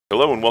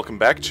Hello and welcome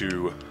back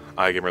to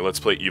iGamer Let's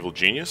Play Evil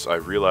Genius. I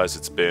realize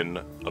it's been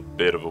a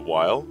bit of a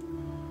while,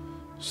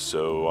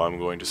 so I'm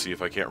going to see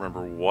if I can't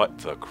remember what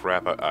the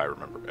crap I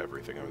remember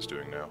everything I was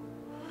doing now.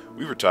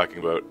 We were talking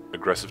about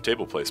aggressive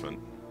table placement,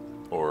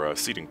 or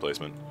seating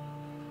placement.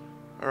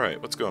 Alright,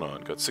 what's going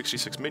on? Got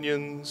 66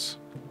 minions.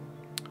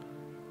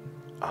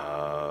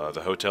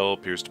 The hotel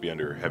appears to be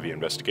under heavy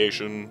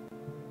investigation.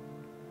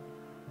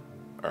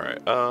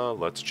 Alright,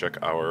 let's check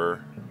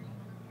our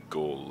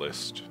goal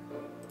list.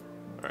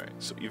 Alright,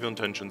 so Evil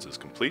Intentions is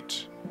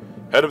complete.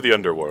 Head of the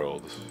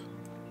Underworld.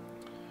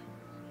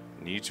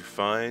 Need to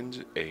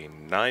find a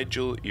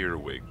Nigel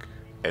Earwig.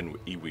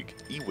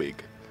 Ewig.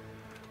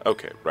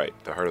 Okay, right,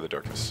 the Heart of the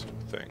Darkness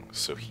thing.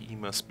 So he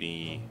must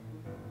be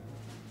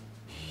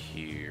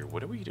here.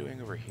 What are we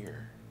doing over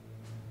here?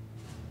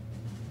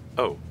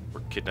 Oh,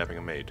 we're kidnapping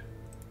a maid.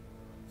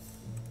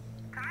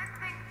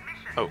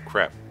 Oh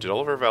crap, did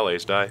all of our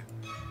valets die?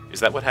 Is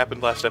that what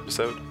happened last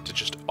episode? Did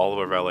just all of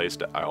our valets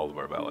die? All of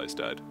our valets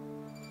died.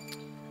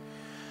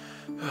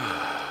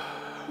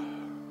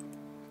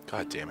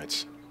 God damn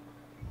it.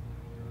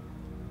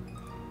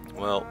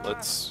 Well,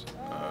 let's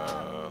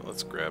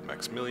grab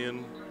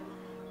Maximilian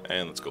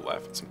and let's go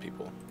laugh at some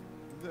people.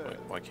 Wait,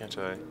 why can't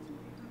I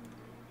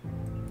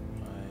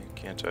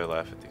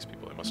laugh at these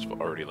people? I must have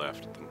already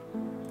laughed at them.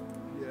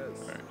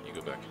 Alright, you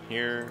go back in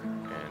here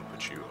and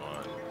put you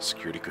on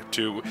security group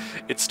 2.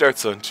 It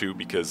starts on 2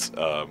 because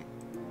I'll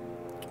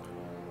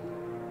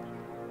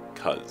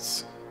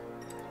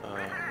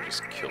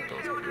just kill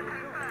both of you,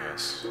 I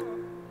guess.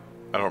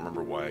 I don't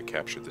remember why I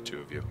captured the two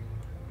of you.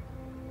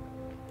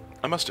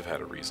 I must have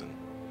had a reason.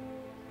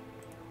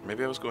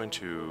 Maybe I was going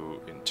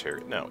to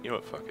interrogate. No, you know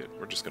what, fuck it.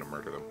 We're just gonna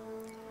murder them.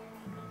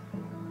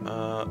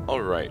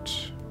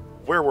 Alright.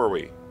 Where were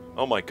we?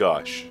 Oh my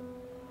gosh.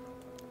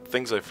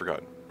 Things I've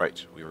forgotten.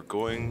 Right, we were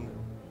going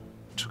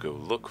to go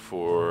look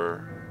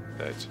for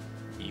that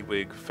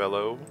Ewig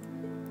fellow.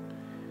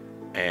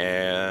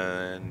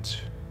 And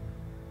it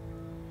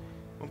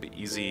won't be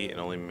easy. It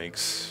only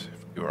makes...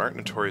 If you aren't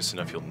notorious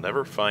enough, you'll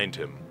never find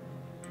him.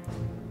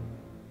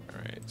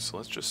 Alright, so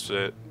let's just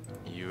set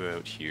you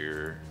out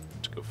here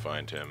to go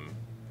find him.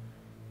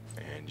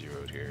 And you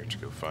out here to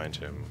go find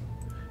him.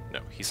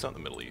 No, he's not in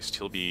the Middle East.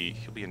 He'll be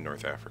in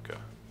North Africa.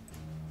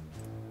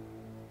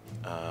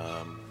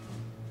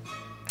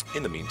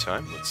 In the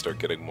meantime, let's start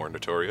getting more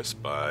notorious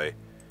by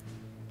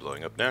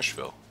blowing up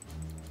Nashville.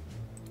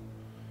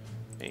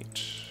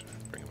 8.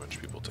 Bring a bunch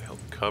of people to help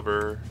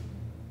cover.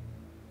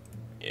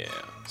 Yeah,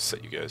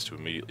 set you guys to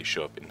immediately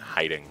show up in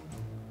hiding.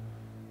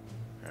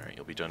 Alright,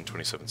 you'll be done in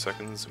 27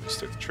 seconds when we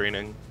start the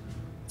training.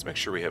 Let's make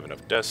sure we have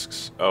enough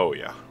desks. Oh,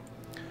 yeah.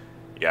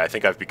 Yeah, I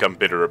think I've become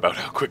bitter about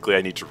how quickly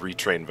I need to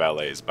retrain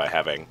valets by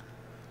having,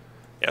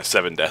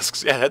 7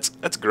 desks. Yeah,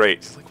 that's great.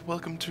 It's like,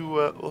 welcome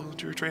to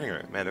your training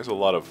area. Man, there's a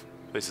lot of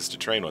places to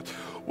train with.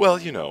 Well,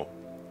 you know,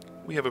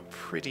 we have a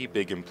pretty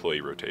big employee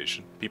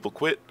rotation. People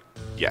quit?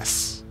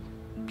 Yes.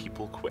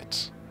 People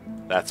quit.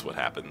 That's what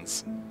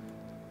happens.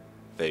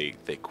 They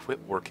quit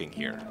working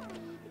here.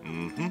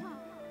 Mm-hmm.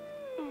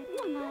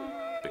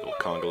 Big old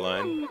conga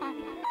line.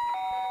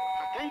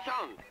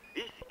 Attention!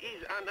 This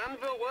is an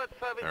Anvil-Word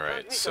service.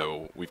 Alright,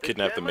 so we've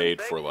kidnapped the maid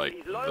for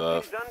like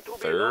the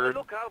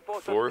 3rd,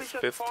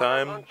 4th, 5th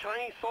time?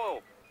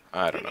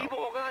 I don't know. The evil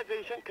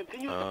organization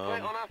continues to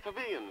prey on our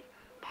civilians,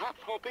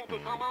 perhaps hoping to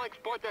somehow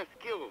exploit their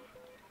skills.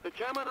 The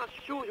chairman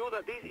assures you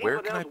that these where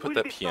can I put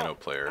that piano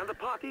player?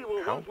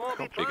 How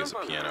big is a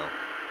piano?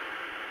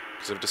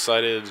 Because I've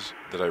decided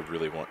that I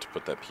really want to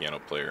put that piano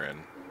player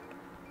in.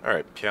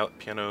 Alright,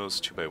 piano's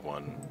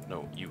 2x1.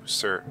 No, you,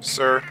 sir.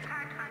 Sir.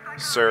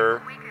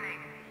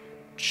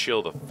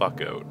 Chill the fuck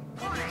out.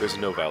 There's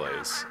no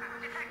valets.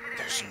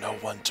 There's no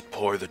one to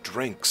pour the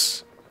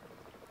drinks.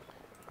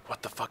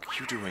 What the fuck are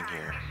you doing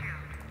here?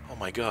 Oh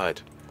my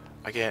god.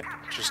 I can't.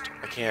 Oh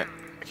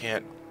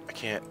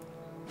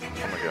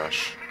my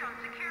gosh.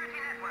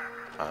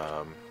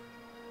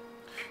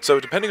 So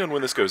depending on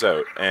when this goes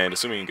out, and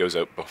assuming it goes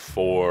out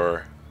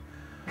before,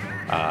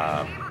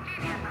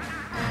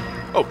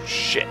 oh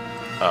shit,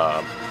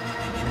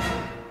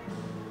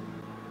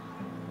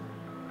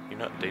 you're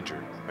not in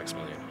danger,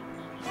 Maximilian.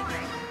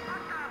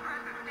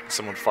 Did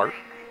someone fart?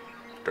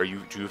 Do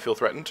you feel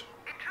threatened?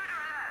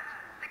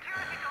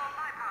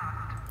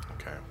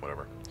 Okay,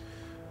 whatever.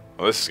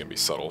 Well, this is gonna be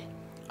subtle.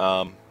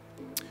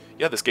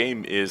 Yeah, this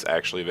game is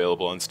actually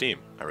available on Steam.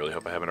 I really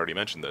hope I haven't already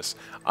mentioned this.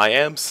 I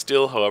am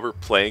still, however,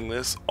 playing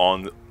this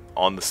on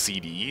the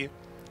CD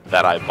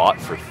that I bought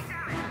for...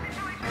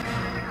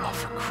 Oh,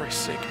 for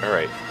Christ's sake.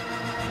 Alright.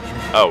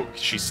 Oh,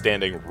 she's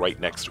standing right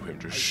next to him,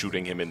 just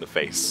shooting him in the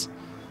face.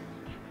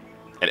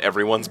 And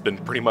everyone's been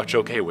pretty much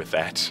okay with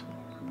that.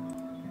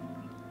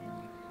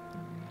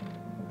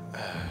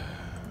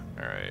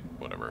 Alright,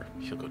 whatever.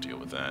 He'll go deal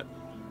with that.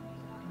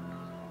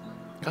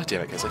 God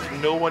damn it, guys. Like,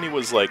 no one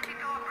was like...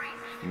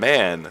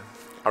 Man,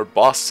 our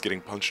boss is getting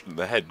punched in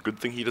the head. Good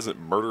thing he doesn't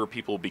murder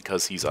people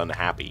because he's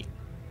unhappy.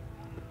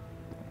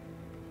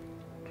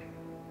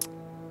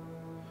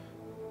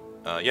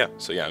 Yeah,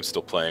 so yeah, I'm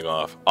still playing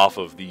off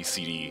of the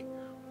CD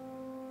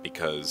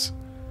because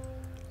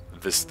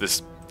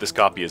this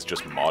copy is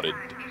just modded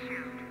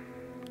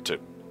to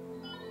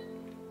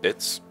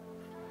bits,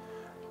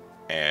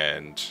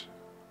 and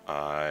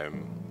I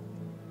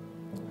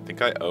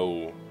think I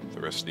owe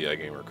the rest of the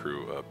iGamer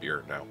crew a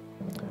beer now,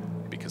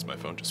 because my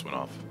phone just went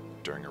off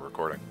during a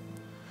recording.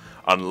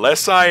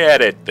 Unless I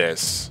edit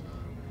this,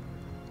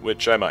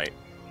 which I might.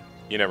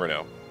 You never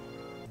know.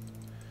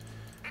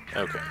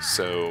 Okay,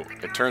 so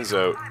it turns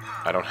out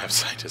I don't have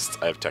scientists,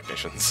 I have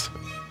technicians.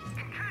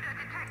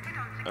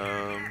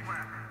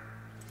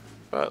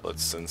 But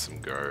let's send some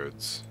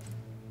guards.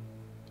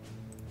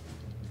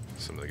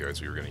 Some of the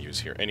guards we were going to use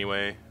here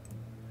anyway.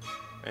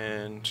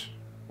 And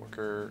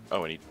worker...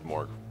 Oh, I need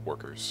more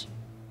workers.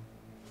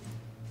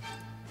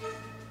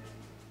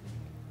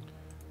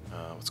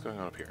 What's going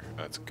on up here?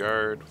 That's a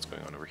guard. What's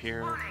going on over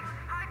here?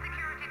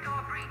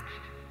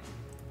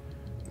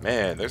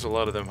 Man, there's a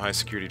lot of them high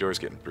security doors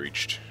getting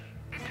breached.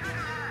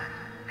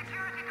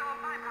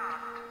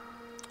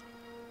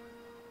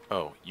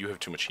 Oh, you have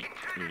too much heat.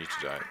 You need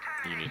to die.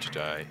 You need to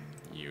die.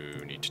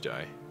 You need to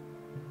die.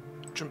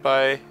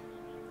 Junpai!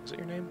 Is that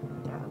your name?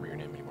 I don't remember your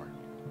name anymore.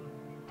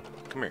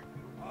 Come here.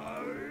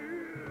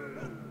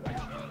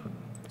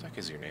 What the heck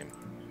is your name?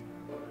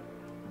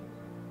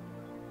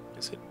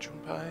 Is it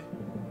Junpai?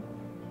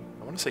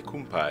 I want to say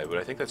Kumpai, but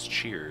I think that's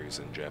cheers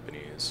in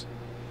Japanese.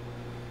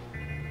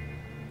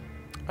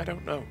 I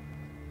don't know.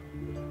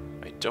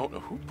 I don't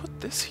know. Who put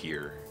this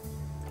here?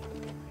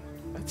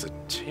 That's a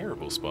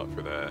terrible spot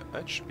for that.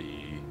 That should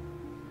be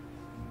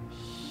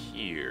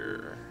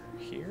here.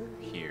 Here?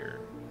 Here.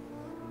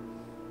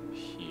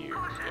 Here.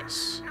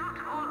 Yes. I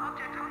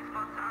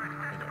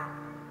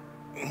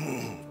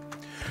know.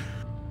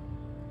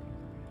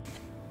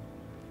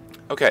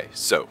 Okay,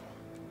 so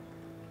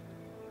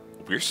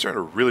we're starting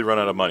to really run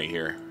out of money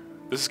here.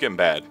 This is getting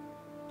bad.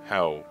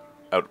 How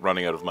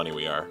running out of money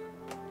we are.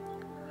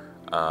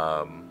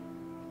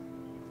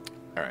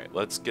 Alright,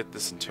 let's get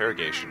this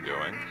interrogation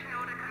going.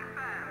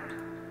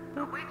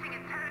 I'm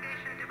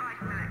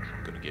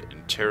gonna get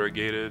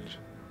interrogated.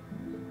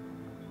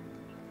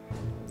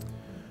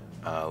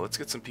 Let's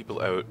get some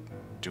people out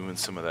doing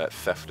some of that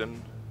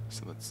thefting.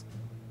 So let's...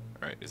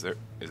 Alright, is there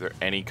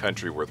any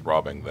country worth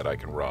robbing that I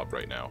can rob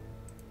right now?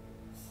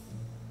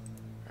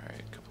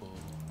 Alright,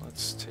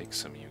 let's take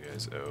some of you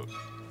guys out.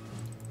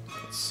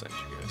 Let's send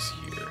you guys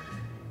here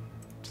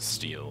to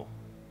steal.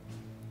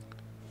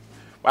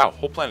 Wow,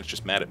 whole planet's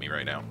just mad at me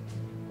right now.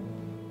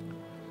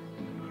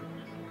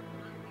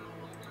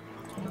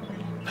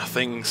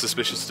 Nothing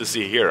suspicious to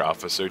see here,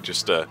 officer.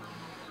 Just a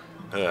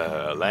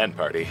LAN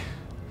party.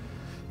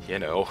 You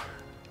know,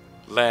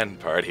 LAN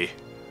party.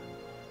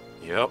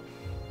 Yep.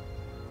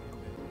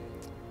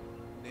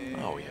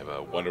 Oh, we have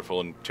a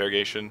wonderful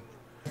interrogation.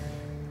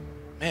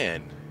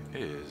 Man,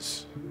 it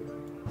is...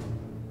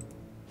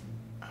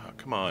 Oh,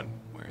 come on.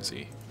 Where is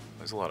he?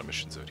 There's a lot of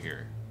missions out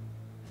here.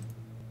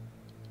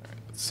 Alright,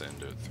 let's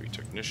send out 3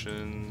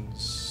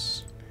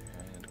 technicians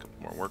and a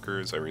couple more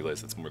workers. I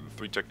realize it's more than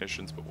 3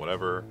 technicians, but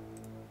whatever.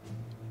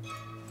 Alright,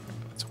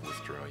 let's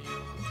withdraw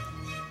you.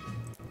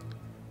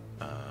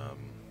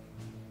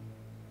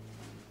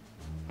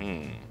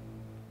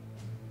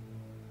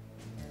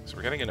 So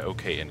we're getting an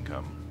okay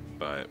income,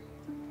 but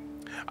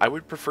I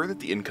would prefer that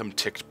the income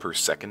ticked per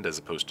second as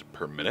opposed to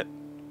per minute.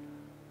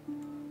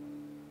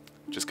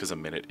 Just because a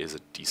minute is a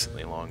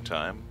decently long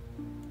time.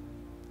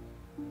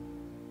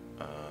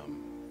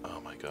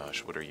 Oh my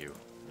gosh, what are you?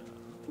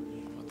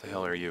 What the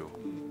hell are you?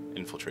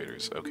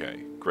 Infiltrators.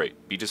 Okay,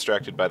 great. Be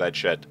distracted by that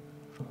shed.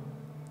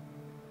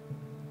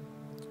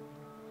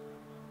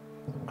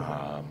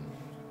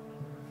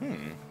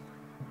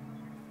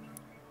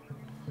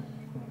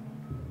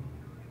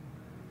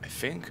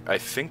 I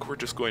think we're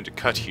just going to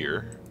cut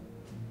here,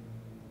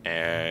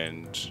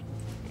 and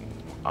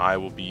I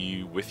will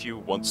be with you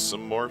once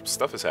some more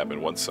stuff has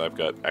happened, once I've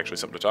got actually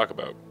something to talk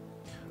about.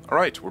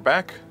 Alright, we're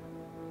back.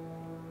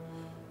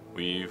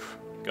 We've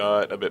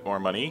got a bit more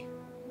money,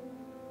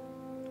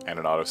 and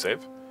an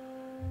autosave,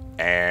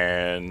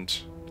 and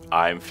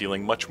I'm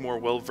feeling much more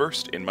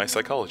well-versed in my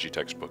psychology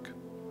textbook.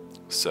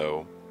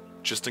 So,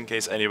 just in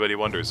case anybody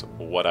wonders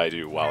what I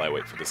do while I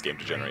wait for this game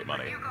to generate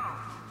money.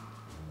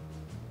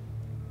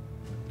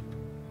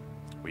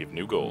 We have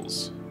new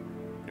goals.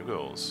 New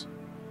goals.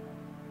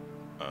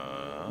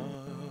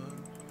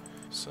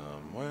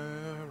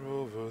 Somewhere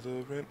over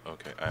the rim.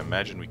 Okay, I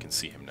imagine we can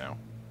see him now.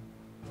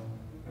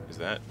 Is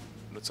that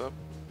what's up?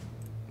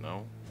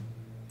 No?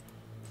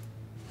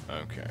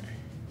 Okay.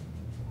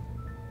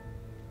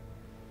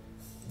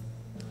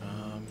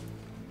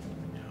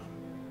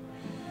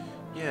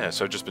 Yeah,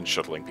 so I've just been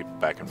shuttling people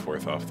back and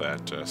forth off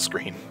that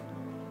screen.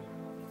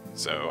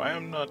 So I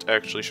am not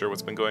actually sure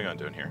what's been going on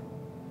down here.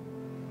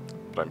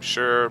 But I'm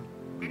sure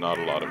not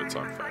a lot of it's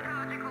on fire.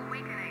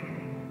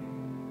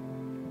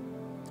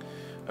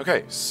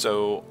 Okay,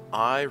 so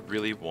I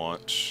really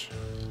want...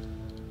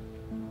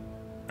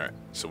 Alright,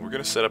 so we're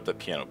going to set up the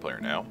piano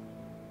player now.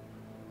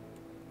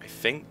 I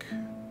think...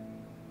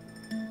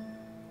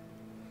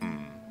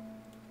 I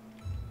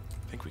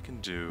think we can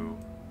do...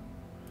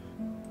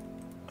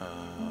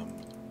 I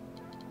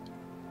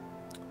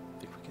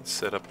think we can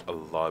set up a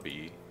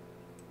lobby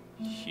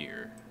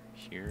here.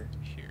 Here?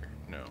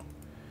 No.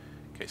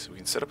 Okay, so we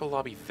can set up a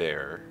lobby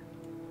there.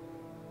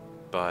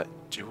 But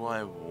do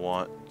I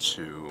want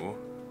to?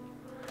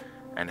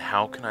 And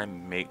how can I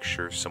make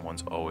sure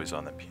someone's always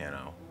on the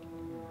piano?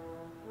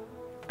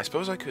 I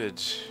suppose I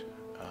could...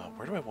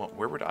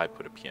 where would I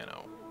put a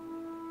piano?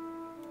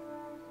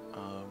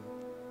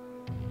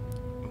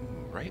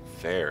 Right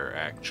there,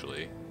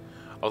 actually.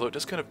 Although it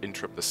does kind of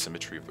interrupt the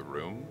symmetry of the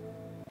room.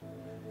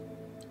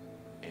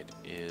 It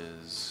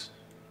is...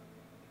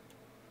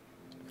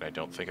 And I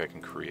don't think I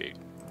can create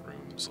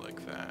rooms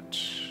like that.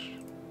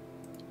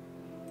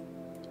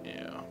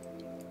 Yeah.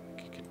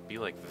 It could be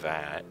like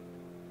that.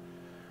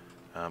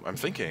 I'm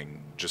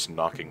thinking just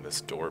knocking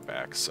this door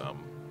back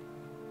some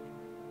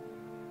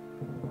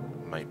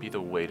might be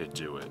the way to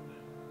do it.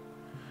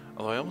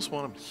 Although I almost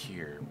want him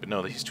here. But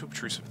no, he's too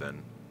obtrusive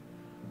then.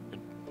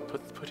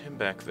 Put him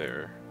back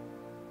there.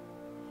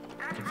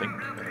 I think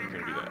we're going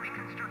to do that.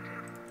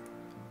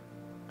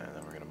 And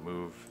then we're going to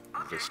move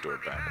this door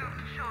back one.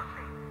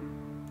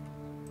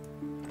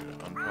 We're going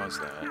to unpause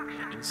that.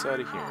 And inside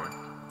of here,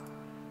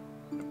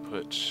 I'm going to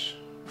put...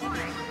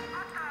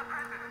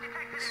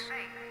 this.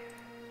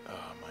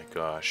 Oh my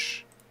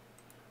gosh.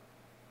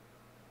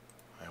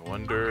 I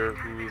wonder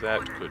who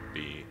that could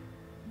be.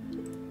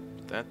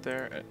 Put that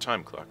there, a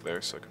time clock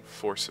there, so I can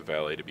force a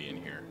valet to be in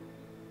here.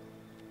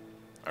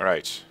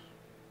 Alright.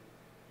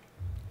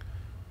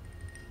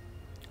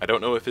 I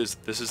don't know if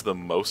this is the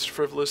most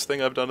frivolous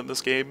thing I've done in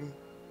this game,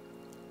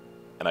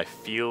 and I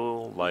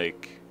feel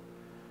like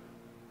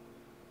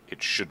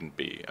it shouldn't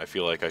be. I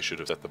feel like I should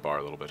have set the bar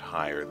a little bit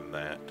higher than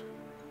that.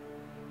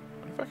 I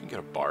wonder if I can get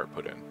a bar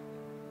put in.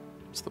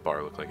 What's the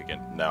bar look like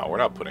again? No, we're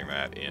not putting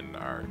that in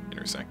our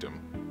inner sanctum.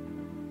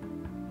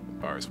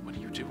 Bars, what are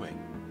you doing?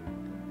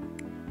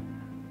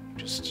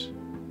 Just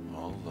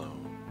all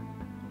alone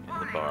in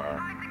the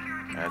bar.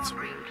 That's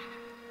weird.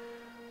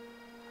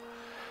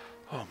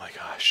 Oh my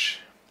gosh.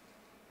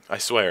 I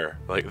swear,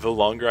 like, the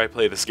longer I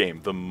play this game,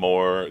 the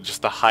more,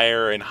 just the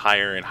higher and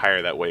higher and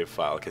higher that wave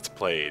file gets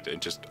played,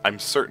 and just, I'm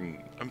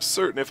certain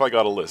if I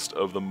got a list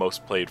of the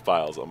most played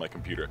files on my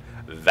computer,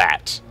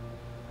 that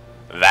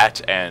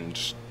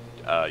and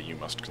you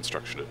must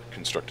construct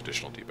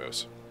additional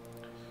depots.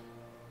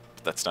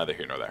 But that's neither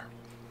here nor there.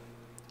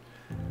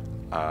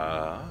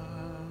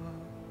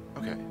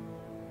 Okay.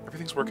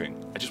 Everything's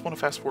working. I just want a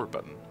fast forward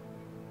button.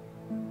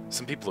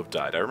 Some people have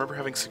died. I remember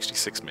having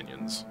 66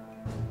 minions.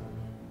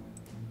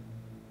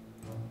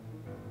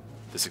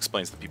 This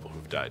explains the people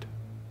who've died.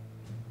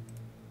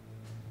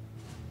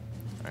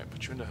 Alright,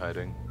 put you into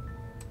hiding.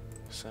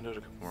 Send out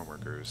a couple more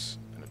workers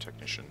and a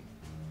technician.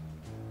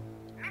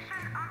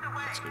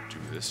 Let's go do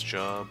this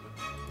job.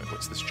 Wait,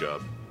 what's this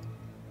job?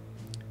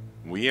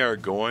 We are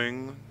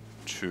going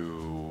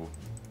to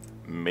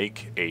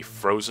make a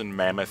frozen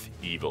mammoth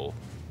evil.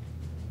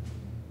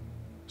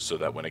 So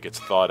that when it gets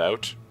thawed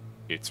out,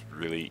 it's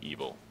really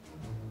evil.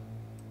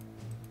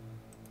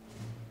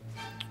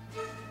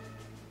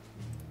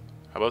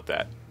 How about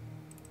that?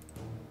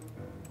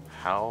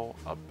 How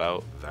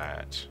about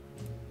that?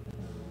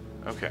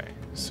 Okay,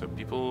 so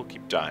people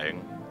keep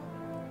dying.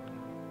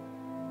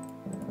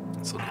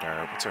 Let's look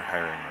at what's our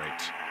hiring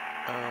rate?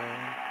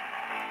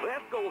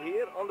 Rascal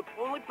here on the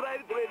only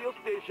private radio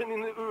station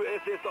in the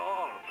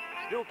USSR.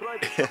 Still trying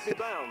to shut me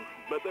down,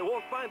 but they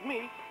won't find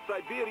me.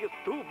 Siberia's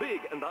too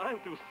big and I'm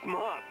too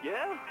smart,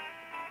 yeah?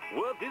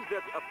 Word is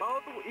that a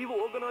powerful evil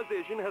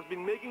organization has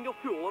been making a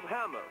fuel of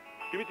Hammer,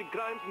 committing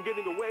crimes and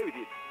getting away with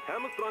it.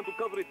 Hammer's trying to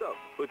cover it up,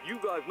 but you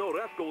guys know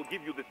Rascal will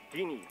give you the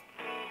skinny.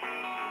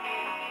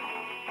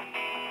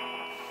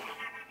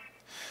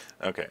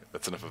 Okay,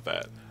 that's enough of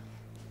that.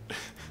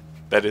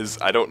 That is,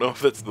 I don't know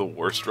if that's the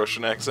worst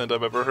Russian accent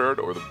I've ever heard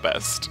or the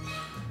best.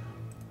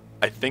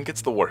 I think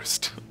it's the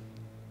worst.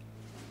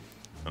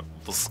 Oh,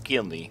 the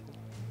skinny.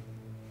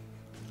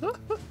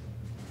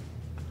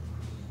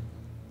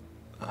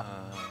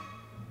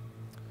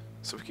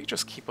 So we could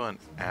just keep on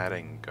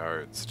adding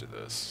guards to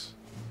this.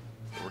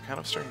 We're kind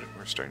of starting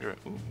to,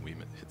 ooh, we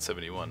hit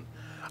 71.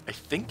 I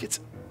think it's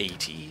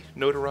 80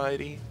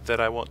 notoriety that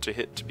I want to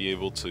hit to be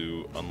able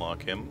to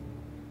unlock him.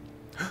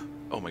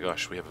 Oh my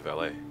gosh, we have a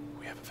valet.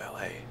 We have a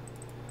valet.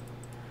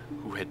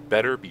 Who had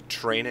better be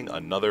training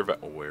another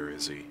oh, where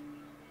is he?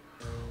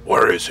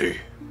 Where is he?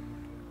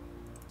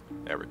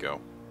 There we go.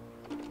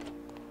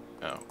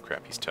 Oh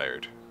crap, he's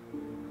tired.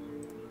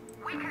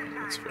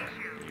 That's fair.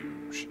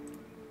 You should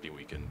be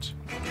weakened.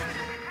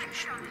 You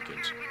should be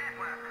weakened.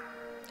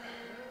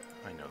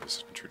 I know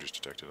this intruders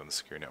detected on the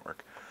secure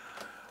network.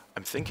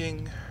 I'm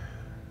thinking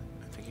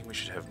we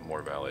should have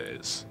more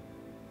valets.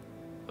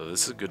 Though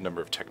this is a good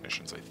number of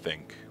technicians, I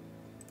think.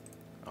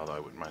 Although I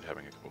wouldn't mind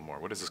having a couple more.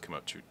 What does this come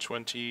out to?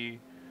 20,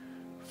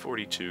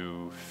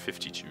 42,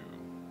 52.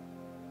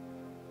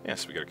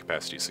 Yes, we got a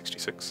capacity of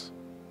 66.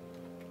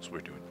 So we're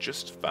doing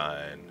just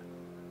fine.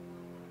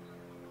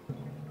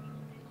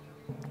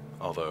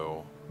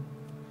 Although,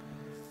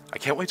 I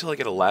can't wait till I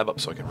get a lab up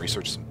so I can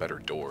research some better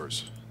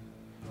doors.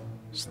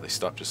 So they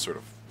stop just sort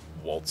of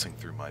waltzing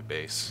through my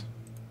base.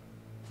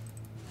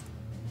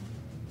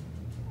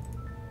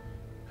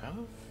 How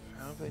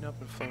have they not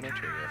been flown out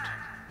here yet?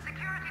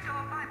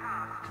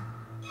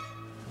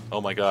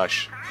 Oh my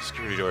gosh,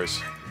 security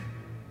doors.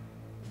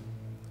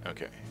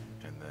 Okay,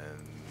 and then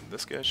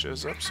this guy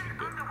shows up, so we can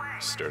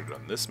get started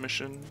on this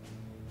mission.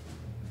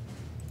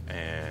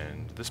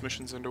 And this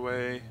mission's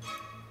underway.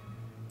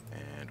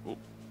 And, whoop,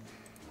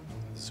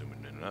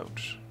 zooming in and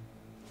out.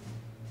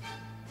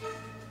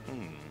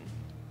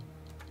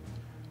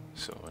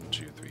 So 1,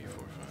 2, 3, 4,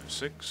 5,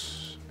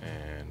 6,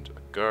 and a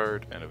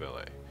guard and a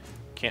valet.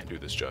 Can't do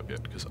this job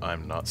yet because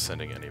I'm not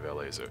sending any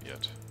valets out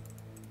yet.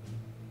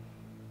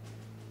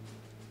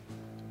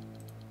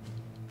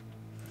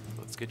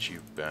 Let's get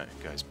you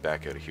guys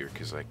back out of here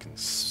because I can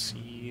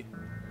see.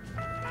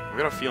 I've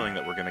got a feeling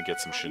that we're gonna get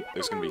some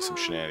there's gonna be some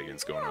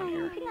shenanigans going on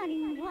here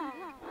in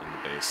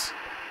the base.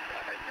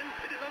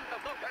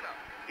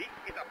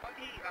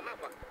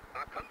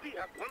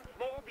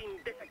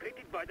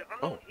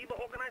 Oh,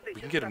 we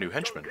can get a new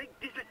henchman.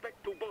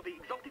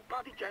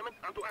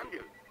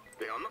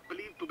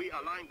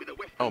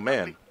 Oh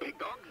man.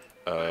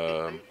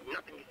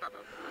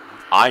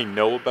 I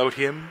know about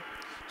him.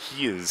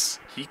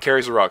 He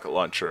carries a rocket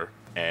launcher,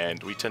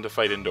 and we tend to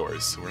fight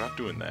indoors, so we're not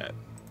doing that.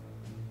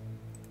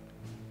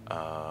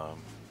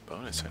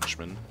 Bonus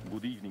henchman.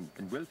 Good evening,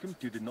 and welcome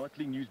to the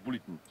nightly news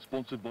bulletin,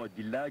 sponsored by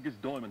Delagers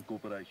Diamond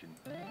Corporation.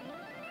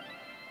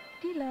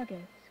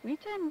 Delagers, we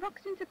turn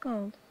rocks into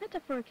gold,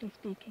 metaphorically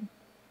speaking.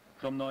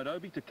 From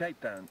Nairobi to Cape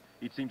Town,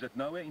 it seems that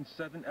nowhere in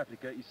southern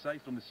Africa is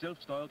safe from the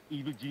self-styled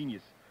evil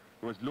genius,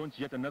 who has launched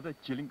yet another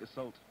chilling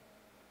assault.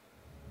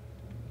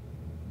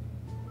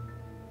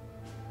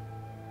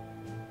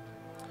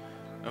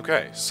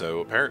 Okay,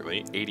 so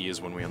apparently 80 is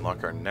when we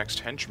unlock our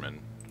next henchman.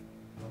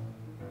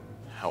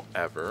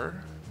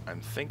 However,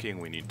 I'm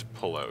thinking we need to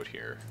pull out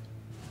here.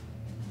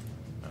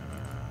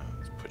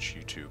 Let's put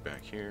you two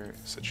back here,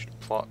 set you to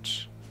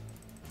plot.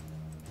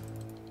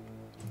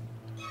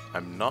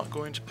 I'm not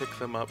going to pick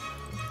them up.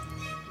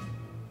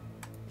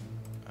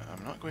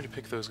 I'm not going to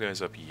pick those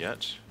guys up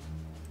yet.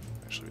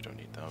 Actually, we don't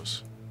need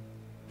those.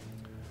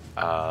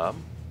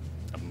 I'm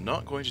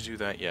not going to do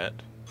that yet.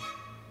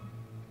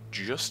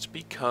 Just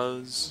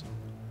because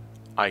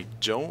I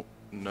don't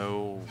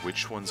know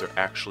which ones are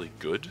actually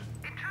good.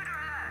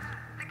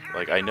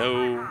 Like, I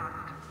know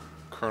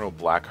Colonel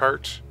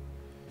Blackheart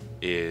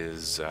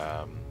is,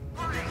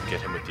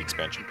 get him with the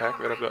expansion pack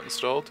that I've got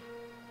installed.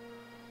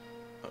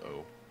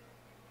 Uh-oh.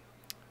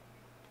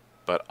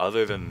 But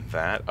other than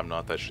that, I'm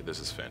not that sure. This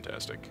is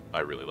fantastic. I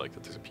really like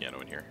that there's a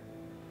piano in here.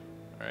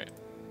 Alright,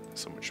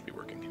 someone should be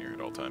working here at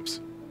all times.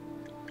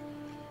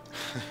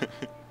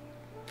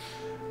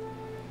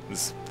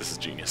 This is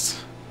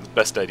genius. The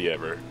best idea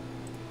ever.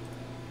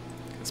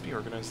 Can this be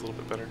organized a little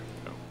bit better?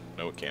 No.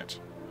 No, it can't.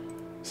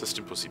 C'est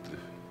impossible.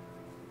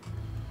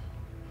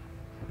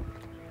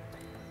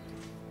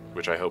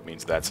 Which I hope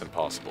means that's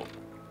impossible.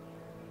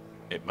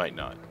 It might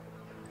not.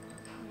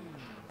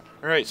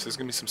 Alright, so there's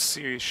gonna be some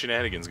serious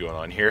shenanigans going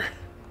on here.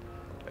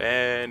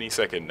 Any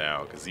second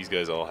now, because these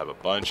guys all have a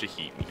bunch of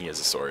heat and he has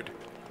a sword.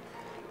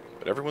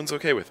 But everyone's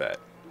okay with that.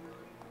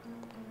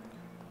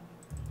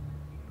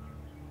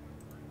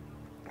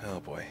 Oh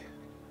boy.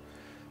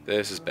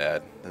 This is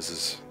bad.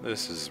 This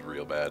is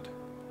real bad.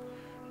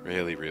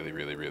 Really, really,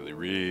 really, really,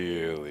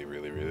 really,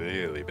 really,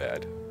 really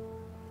bad.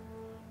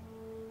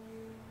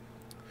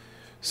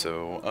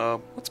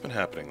 So, what's been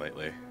happening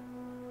lately?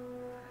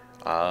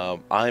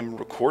 I'm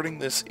recording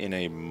this in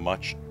a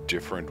much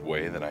different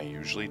way than I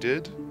usually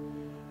did.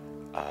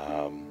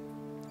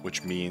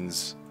 Which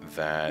means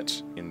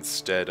that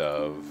instead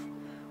of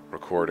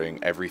recording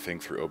everything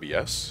through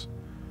OBS,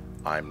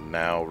 I'm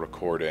now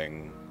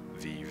recording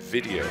the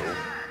video,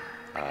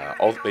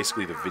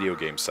 basically the video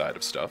game side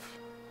of stuff.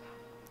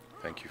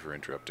 Thank you for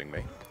interrupting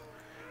me.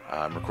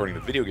 I'm recording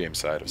the video game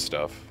side of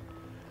stuff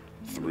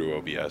through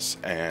OBS,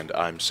 and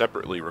I'm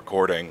separately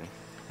recording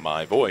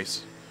my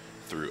voice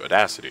through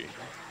Audacity,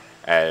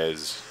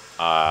 as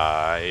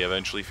I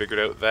eventually figured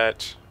out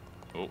that...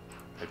 Oh,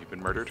 have you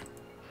been murdered?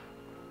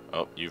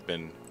 Oh, you've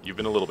been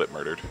a little bit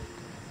murdered.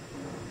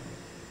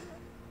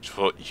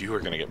 Oh, you are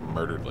gonna get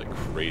murdered like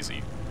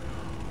crazy.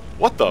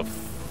 What the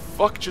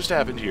fuck just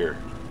happened here?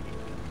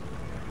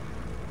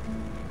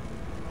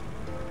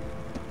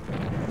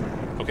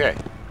 Okay.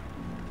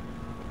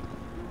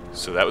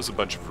 So that was a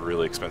bunch of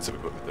really expensive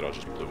equipment that all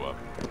just blew up.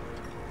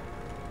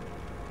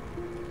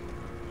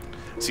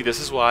 See, this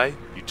is why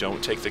you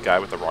don't take the guy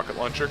with the rocket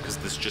launcher, because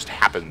this just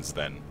happens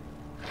then.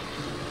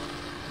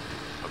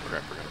 Oh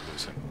crap, we're gonna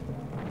lose him.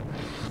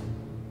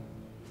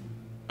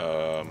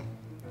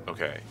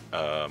 Okay.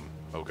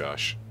 Oh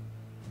gosh.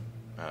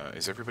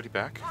 Is everybody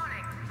back?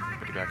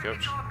 Everybody back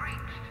out?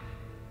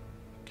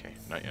 Okay,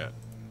 not yet.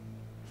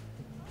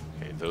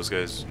 Okay, those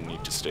guys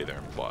need to stay there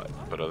and plot,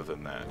 but other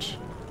than that...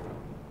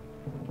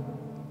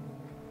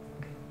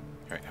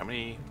 Alright, how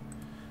many...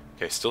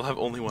 Okay, still have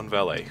only one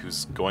valet,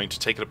 who's going to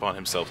take it upon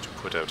himself to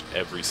put out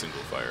every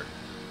single fire.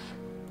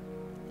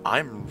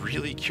 I'm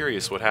really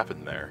curious what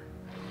happened there.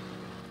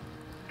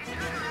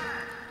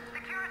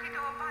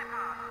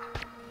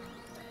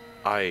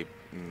 I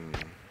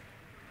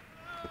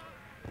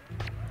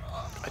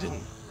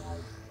didn't.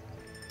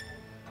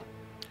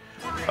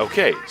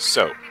 Okay,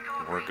 so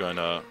we're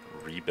gonna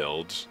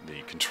rebuild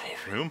the control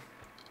room.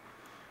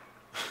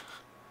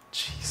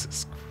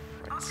 Jesus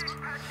Christ.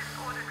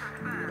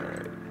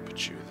 Alright,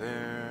 put you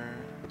there.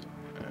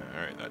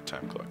 Alright, that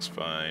time clock's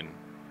fine.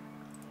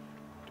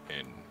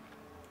 In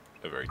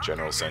a very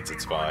general sense,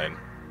 it's fine.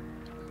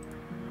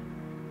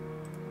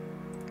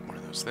 One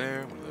of those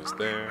there, one of those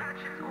there.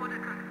 One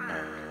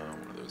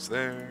of those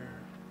there.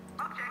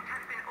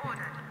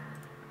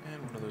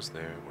 And one of those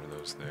there, one of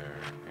those there.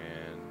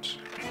 And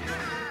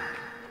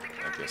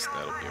I guess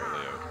that'll be our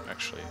layout.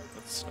 Actually,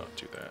 let's not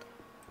do that.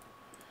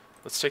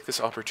 Let's take this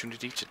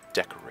opportunity to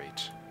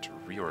decorate, to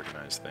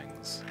reorganize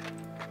things.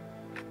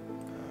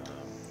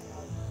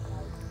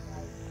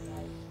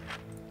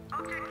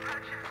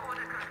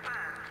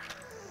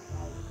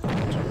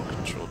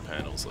 Control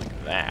panels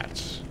like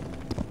that.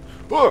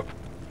 Oh!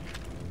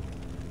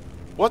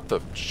 What the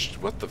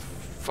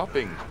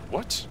fupping,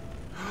 what?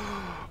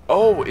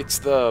 Oh, it's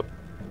the,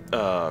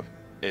 oh,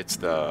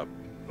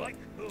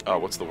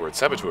 what's the word?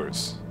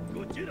 Saboteurs.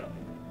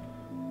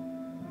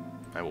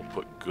 I will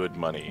put good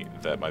money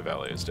that my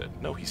valet is dead.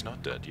 No, he's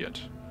not dead yet.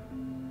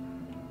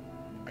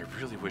 I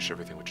really wish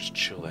everything would just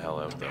chill the hell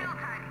out, though.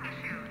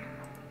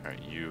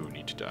 Alright, you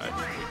need to die.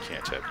 We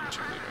can't have you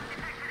two leaving.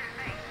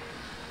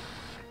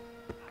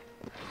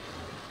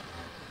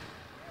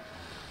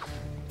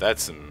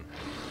 That's some...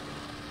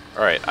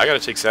 Alright, I gotta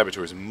take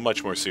saboteurs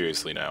much more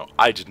seriously now.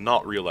 I did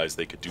not realize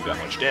they could do that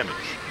much damage.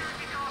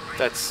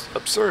 That's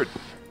absurd.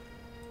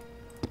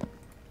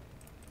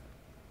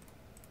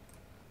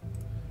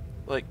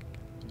 Like,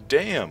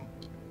 damn.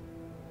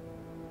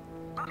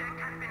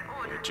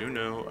 I do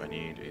know I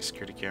need a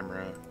security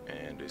camera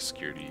and a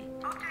security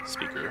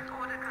speaker.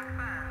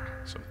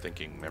 So I'm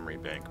thinking memory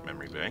bank.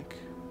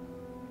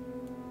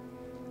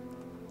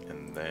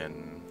 And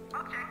then...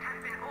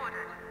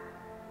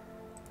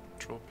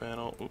 Control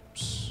panel,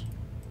 oops.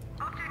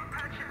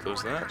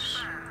 Close that.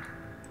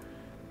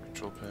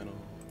 Control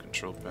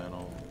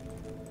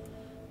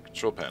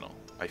panel.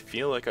 I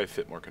feel like I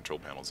fit more control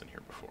panels in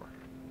here before.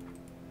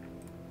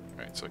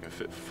 Alright, so I can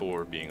fit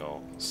 4 being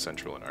all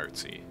central and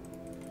artsy.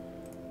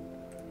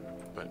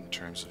 But in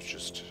terms of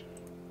just...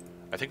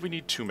 I think we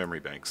need 2 memory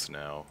banks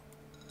now.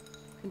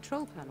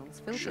 Control panels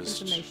filter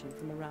information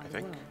from around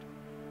the world.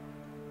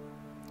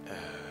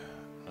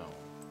 No.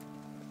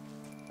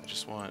 I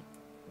just want...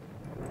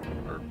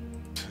 Or...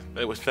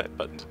 that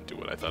button didn't do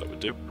what I thought it would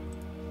do.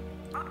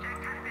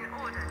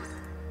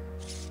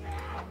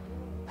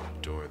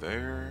 Door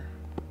there.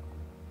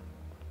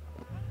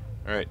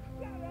 Alright.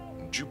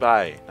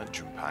 Jubai, not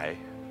Jupai. I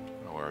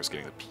don't know where I was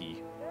getting the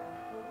P.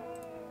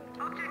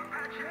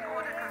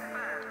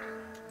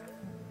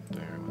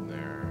 There, one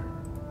there,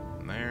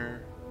 and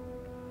there.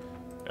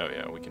 Oh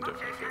yeah, we can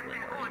definitely fit way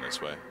more in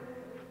this way.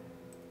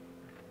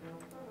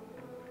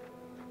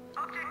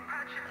 Can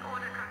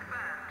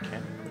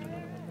we put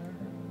another one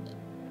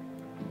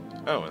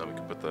there? Oh, and then we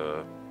can put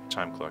the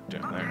time clock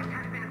down there.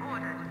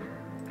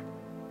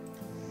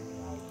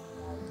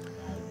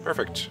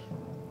 Perfect.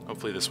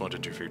 Hopefully this won't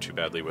interfere too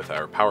badly with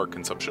our power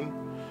consumption,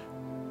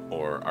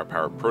 or our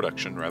power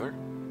production, rather.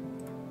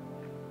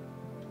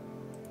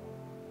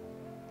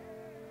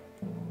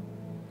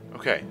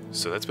 Okay,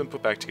 so that's been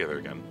put back together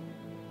again.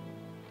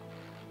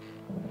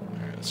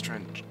 Alright, let's try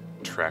and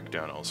track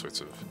down all sorts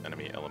of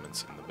enemy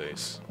elements in the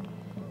base.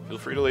 Feel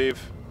free to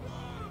leave.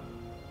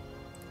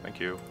 Thank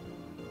you.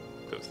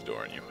 Close the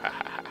door on you. Ha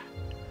ha ha.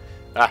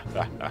 Ha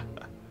ha ha.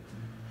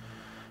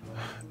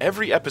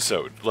 Every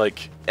episode,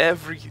 like,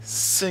 every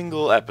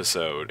single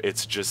episode,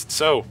 it's just,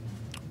 so,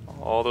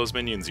 all those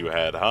minions you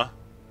had, huh?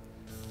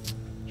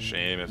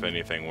 Shame if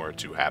anything were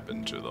to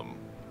happen to them.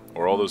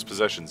 Or all those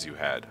possessions you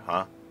had,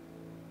 huh?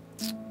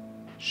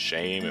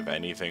 Shame if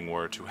anything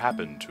were to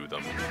happen to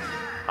them,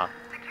 huh?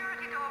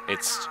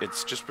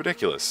 It's just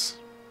ridiculous.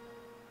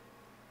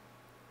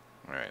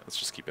 Alright, let's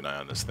just keep an eye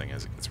on this thing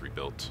as it gets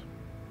rebuilt.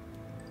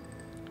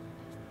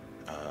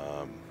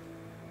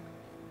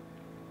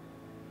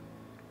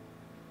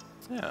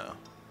 Yeah.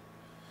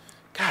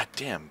 God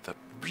damn, that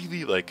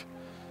really, like,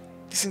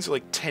 these things are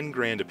like 10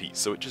 grand a piece,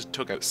 so it just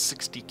took out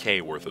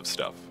 60k worth of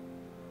stuff.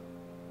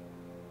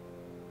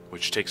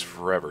 Which takes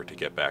forever to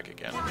get back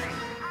again.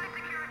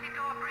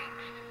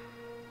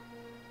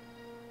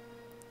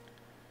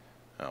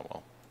 Oh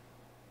well.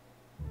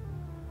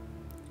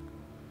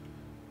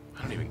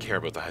 I don't even care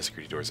about the high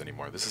security doors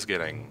anymore. This is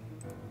getting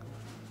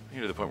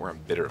to the point where I'm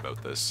bitter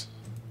about this.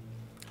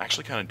 I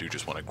actually kind of do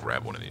just want to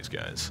grab one of these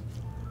guys.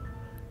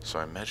 So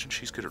I imagine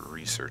she's good at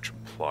research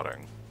and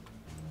plotting.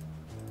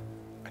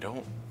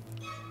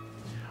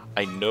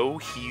 I know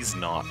he's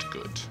not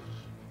good.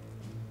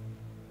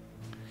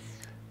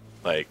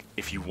 Like,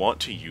 if you want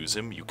to use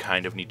him, you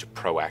kind of need to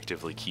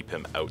proactively keep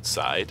him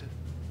outside.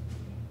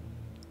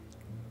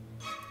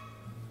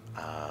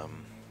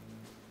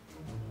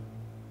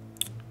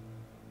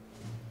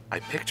 I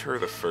picked her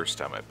the first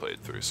time I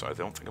played through, so I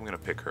don't think I'm going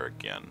to pick her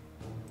again.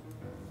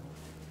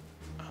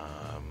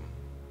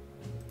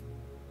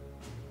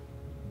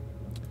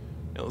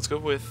 Yeah, let's go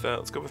with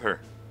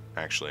her.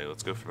 Actually,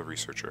 let's go for the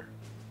researcher.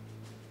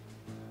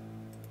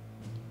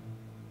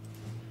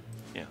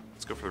 Yeah,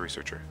 let's go for the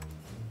researcher.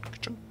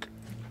 Ka-chunk.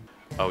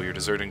 Oh, you're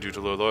deserting due to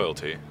low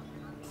loyalty.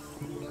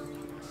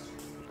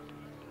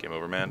 Game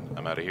over, man.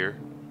 I'm out of here.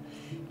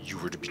 You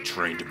were to be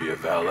trained to be a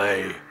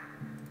valet.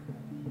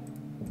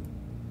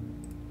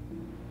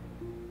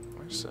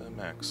 Where's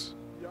Max?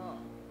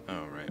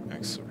 Oh, right.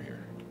 Max is over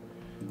here.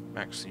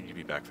 Max, you need to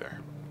be back there.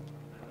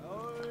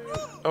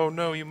 Oh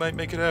no, you might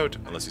make it out.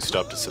 Unless you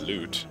stop to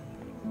salute.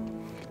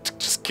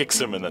 Just kicks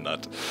him in the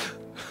nut.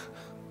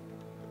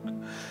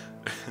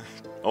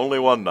 Only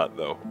one nut,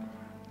 though.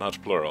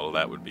 Not plural.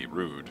 That would be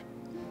rude.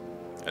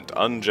 And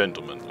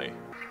ungentlemanly.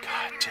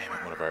 God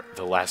damn it,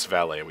 the last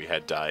valet we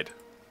had died.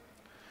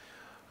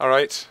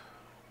 Alright.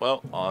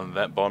 Well, on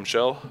that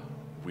bombshell,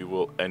 we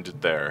will end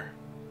it there.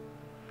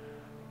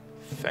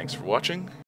 Thanks for watching.